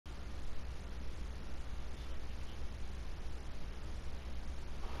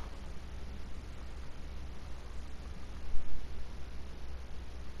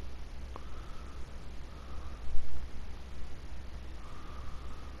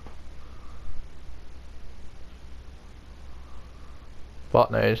Bot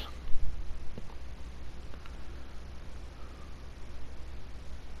knows.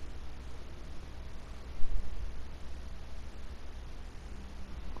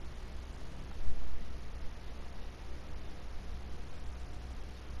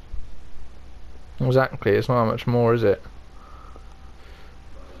 Exactly, it's not much more, is it?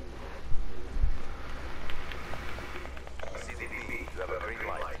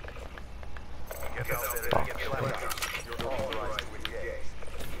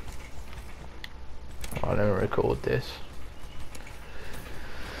 I don't record this.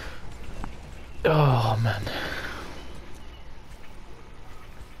 Oh man.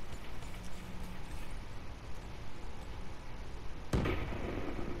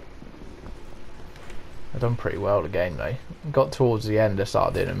 I've done pretty well the game though. Got towards the end, I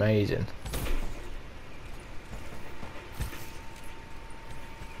started doing amazing.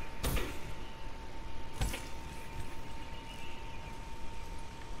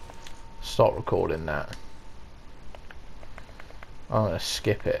 Stop recording that. I'm gonna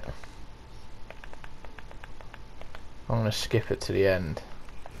skip it. I'm gonna skip it to the end.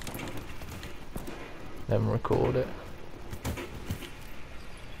 Then record it.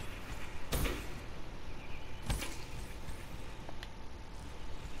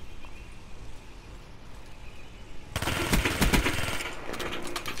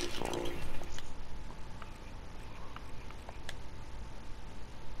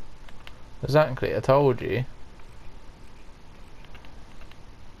 Exactly, I told you.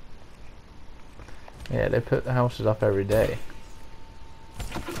 Yeah, they put the houses up every day.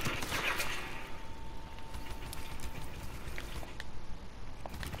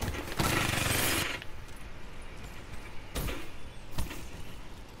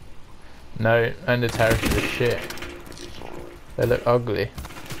 No, and the terraces are shit. They look ugly.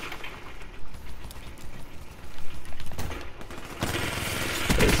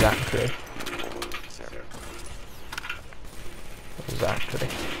 Exactly. Exactly.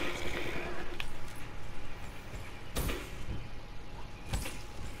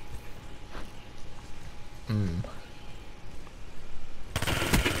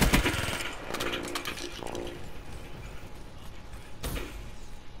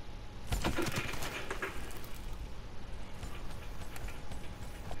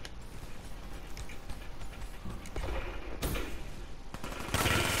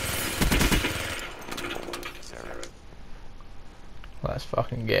 That's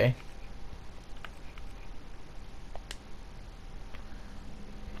fucking gay.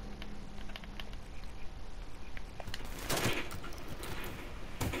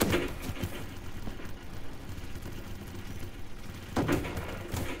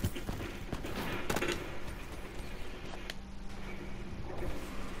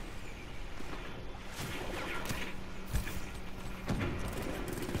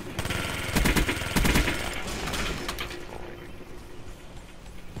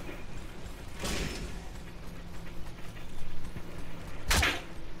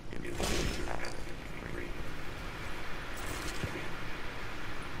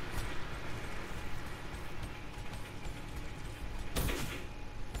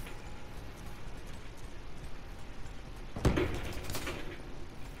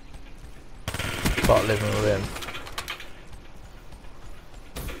 Start living with him.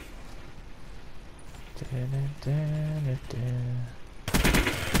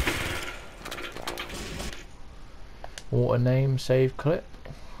 What a name, save clip.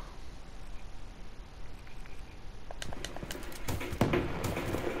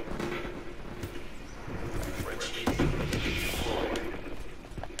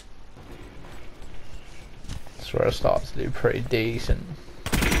 That's where I start to do pretty decent.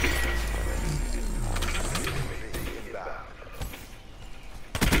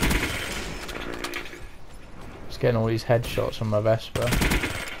 Getting all these headshots on my Vespa.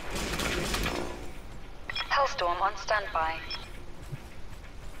 Hellstorm on standby.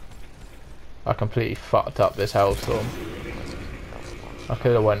 I completely fucked up this Hellstorm. I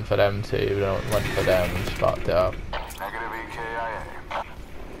could have went for them too, but I went for them and just fucked it up. Negative EKIA.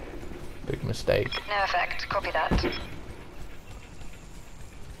 Big mistake. No effect. Copy that.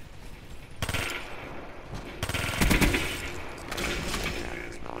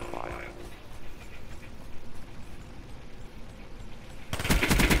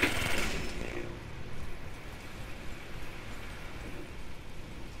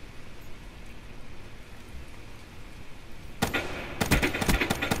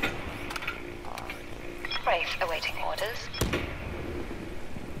 Wraith awaiting orders.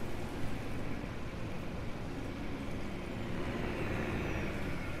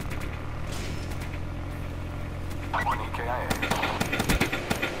 One EKIA.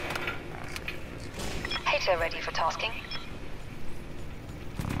 Breaker ready for tasking.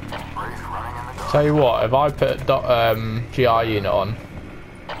 Wraith running in the dark. Tell you what, if I put GI unit on,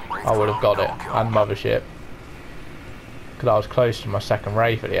 I would have got it, and mothership. Because I was close to my second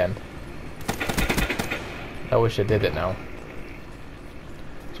Wraith at the end. I wish I did it now.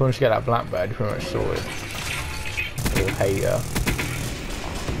 So once you get that Blackbird, you're pretty much sorted. Little hater.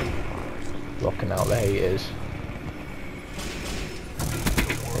 Blocking out the haters.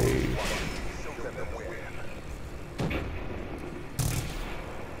 Ooh.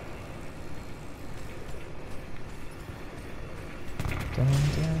 Dun,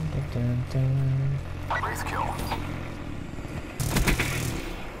 dun, dun, dun, dun. Wraith kill.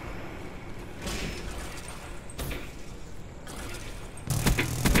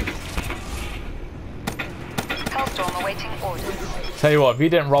 Hellstorm awaiting orders. Tell you what, if you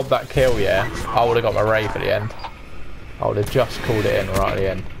didn't rob that kill, yeah, I would have got my Wraith at the end. I would have just called it in right at the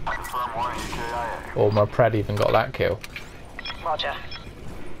end. Confirm 1 EKIA. Or my Pred even got that kill. Roger.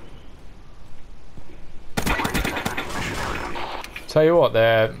 Wraith exiting mission area. Tell you what,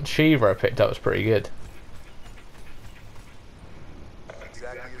 the Shiva I picked up was pretty good.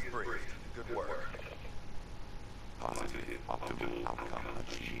 Exactly as briefed. Good work. Positive optimal outcome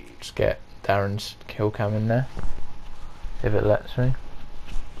achieved. Just get Darren's kill cam in there. If it lets me.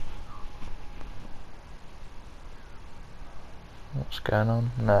 What's going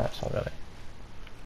on? No, it's not really.